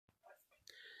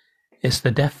It's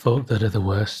the deaf folk that are the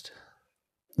worst.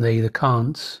 They either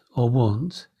can't or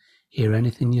won't hear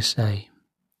anything you say.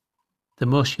 The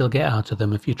most you'll get out of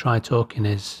them if you try talking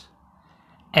is,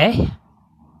 "Eh?"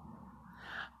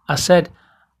 I said,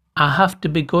 "I have to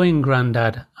be going,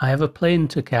 Grandad. I have a plane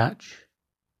to catch."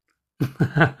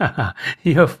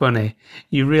 You're funny.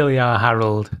 You really are,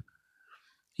 Harold.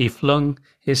 He flung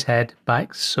his head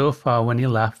back so far when he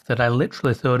laughed that I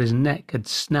literally thought his neck would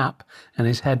snap and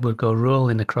his head would go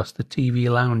rolling across the TV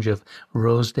lounge of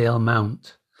Rosedale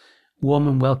Mount, warm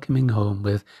and welcoming home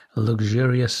with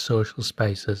luxurious social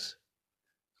spaces.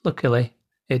 Luckily,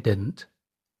 it didn't.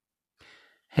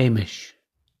 Hamish,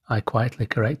 I quietly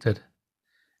corrected.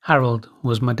 Harold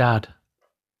was my dad.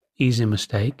 Easy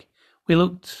mistake. We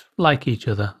looked like each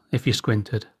other, if you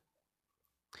squinted.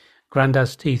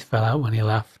 Grandad's teeth fell out when he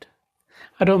laughed.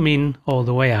 I don't mean all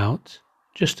the way out,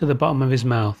 just to the bottom of his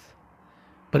mouth.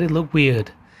 But it looked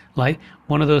weird, like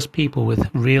one of those people with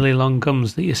really long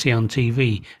gums that you see on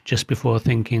TV just before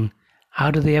thinking,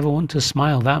 how do they ever want to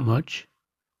smile that much?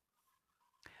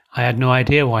 I had no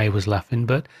idea why he was laughing,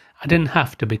 but I didn't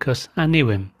have to because I knew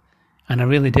him, and I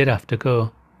really did have to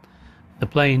go. The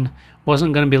plane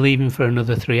wasn't going to be leaving for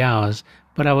another 3 hours,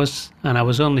 but I was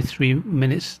only 30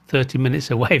 minutes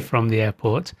away from the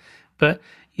airport. But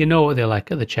you know what they're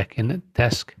like at the check-in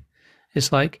desk.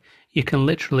 It's like you can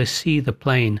literally see the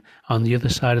plane on the other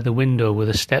side of the window with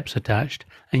the steps attached,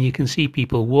 and you can see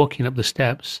people walking up the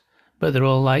steps, but they're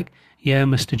all like, "Yeah,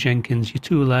 Mr. Jenkins, you're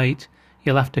too late.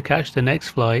 You'll have to catch the next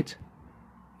flight."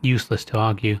 Useless to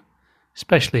argue,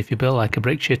 especially if you're built like a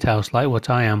brick shithouse like what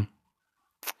I am.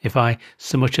 If I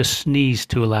so much as sneeze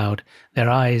too loud, their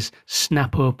eyes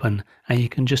snap open and you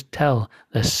can just tell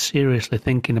they're seriously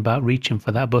thinking about reaching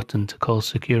for that button to call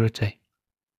security.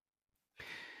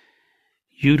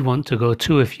 "You'd want to go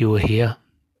too if you were here,"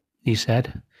 he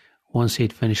said, once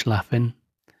he'd finished laughing,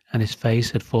 and his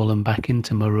face had fallen back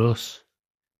into morose.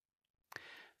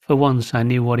 For once I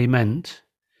knew what he meant.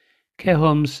 Care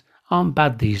homes aren't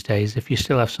bad these days if you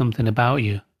still have something about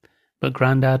you, but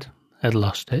Grandad had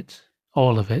lost it.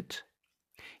 All of it.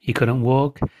 He couldn't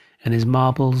walk, and his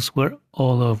marbles were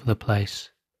all over the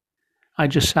place. I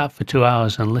just sat for 2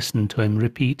 hours and listened to him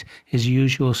repeat his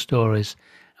usual stories,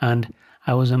 and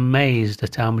I was amazed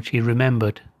at how much he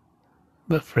remembered.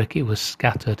 But frick, it was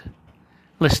scattered.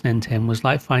 Listening to him was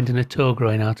like finding a toe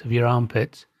growing out of your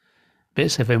armpit.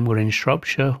 Bits of him were in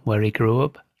Shropshire, where he grew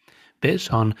up. Bits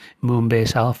on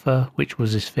Moonbase Alpha, which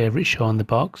was his favourite show on the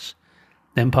box.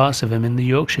 Then parts of him in the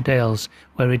Yorkshire Dales,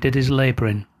 where he did his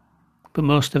labouring. But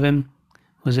most of him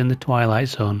was in the Twilight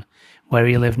Zone, where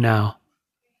he lived now.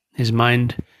 His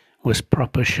mind was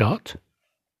proper shot.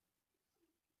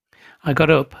 I got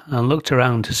up and looked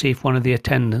around to see if one of the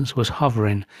attendants was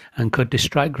hovering and could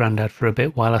distract Grandad for a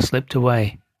bit while I slipped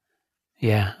away.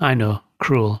 Yeah, I know,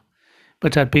 cruel,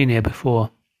 but I'd been here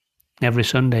before. Every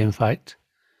Sunday, in fact.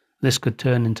 This could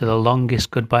turn into the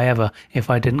longest goodbye ever if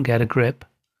I didn't get a grip.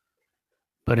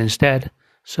 But instead,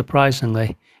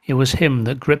 surprisingly, it was him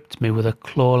that gripped me with a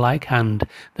claw-like hand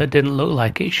that didn't look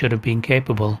like it should have been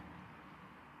capable.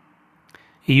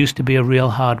 He used to be a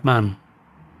real hard man.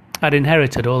 I'd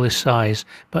inherited all his size,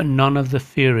 but none of the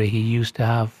fury he used to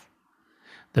have.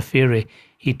 The fury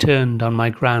he turned on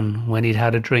my gran when he'd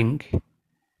had a drink.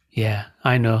 Yeah,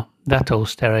 I know, that old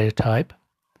stereotype.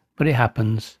 But it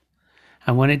happens.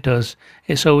 And when it does,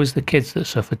 it's always the kids that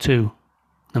suffer too.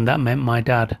 And that meant my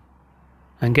dad.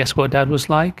 And guess what Dad was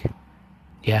like?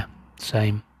 Yeah,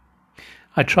 same.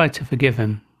 I tried to forgive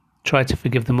him, tried to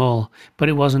forgive them all, but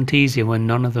it wasn't easy when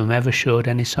none of them ever showed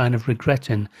any sign of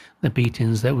regretting the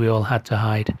beatings that we all had to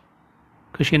hide.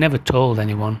 'Cause you never told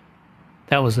anyone.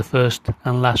 That was the first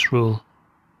and last rule.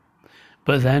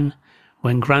 But then,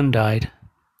 when Gran died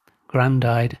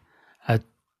had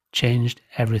changed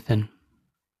everything.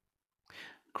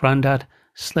 Grandad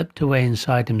slipped away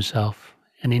inside himself,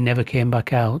 and he never came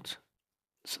back out.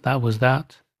 So that was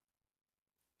that.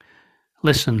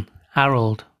 Listen,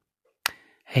 Harold.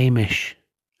 Hamish.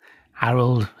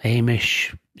 Harold,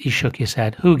 Hamish. He shook his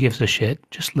head. Who gives a shit?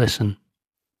 Just listen.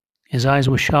 His eyes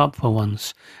were sharp for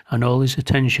once, and all his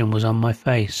attention was on my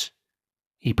face.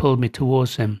 He pulled me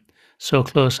towards him, so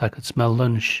close I could smell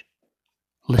lunch.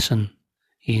 Listen,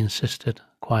 he insisted,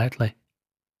 quietly.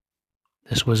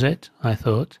 This was it, I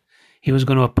thought. He was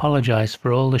going to apologize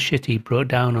for all the shit he brought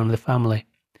down on the family.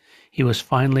 He was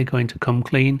finally going to come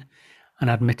clean and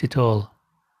admit it all.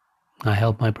 I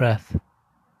held my breath.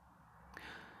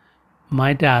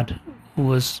 My dad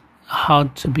was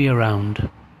hard to be around.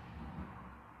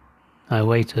 I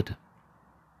waited.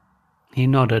 He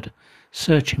nodded,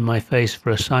 searching my face for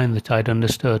a sign that I'd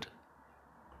understood.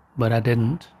 But I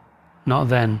didn't. Not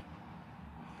then.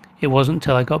 It wasn't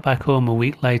till I got back home a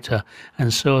week later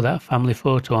and saw that family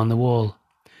photo on the wall.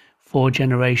 4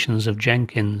 generations of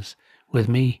Jenkins, with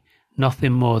me,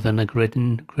 nothing more than a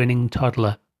grinning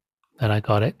toddler, that I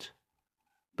got it.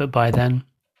 But by then,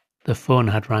 the phone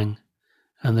had rang,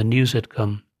 and the news had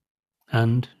come,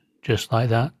 and, just like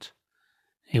that,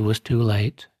 it was too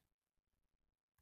late.